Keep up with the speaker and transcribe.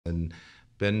And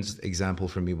Ben's example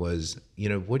for me was,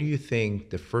 what do you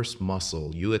think the first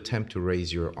muscle you attempt to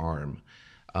raise your arm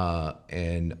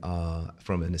and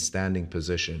from a standing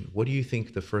position, what do you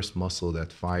think the first muscle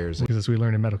that fires? Because as we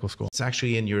learned in medical school, It's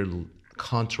actually in your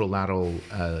contralateral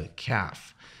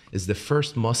calf. Is the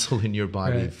first muscle in your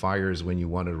body fires when you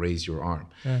want to raise your arm.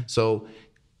 So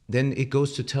then it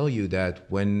goes to tell you that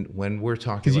when we're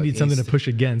talking about, because you need something to push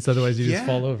against, otherwise you just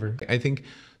fall over. I think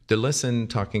the lesson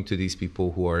talking to these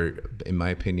people who are, in my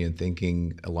opinion,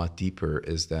 thinking a lot deeper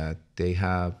is that they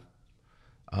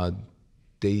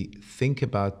think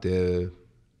about the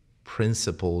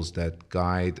principles that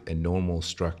guide a normal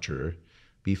structure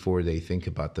before they think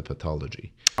about the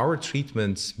pathology. Our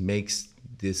treatments makes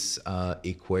this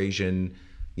equation,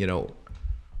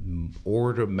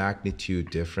 order of magnitude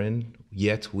different,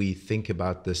 yet we think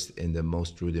about this in the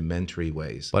most rudimentary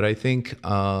ways. But I think,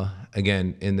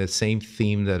 again, in the same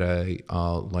theme that I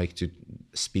like to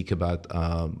speak about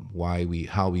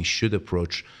how we should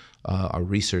approach our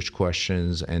research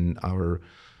questions and our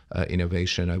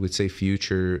innovation, I would say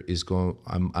future is going.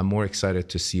 I'm more excited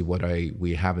to see what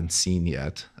we haven't seen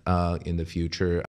yet in the future.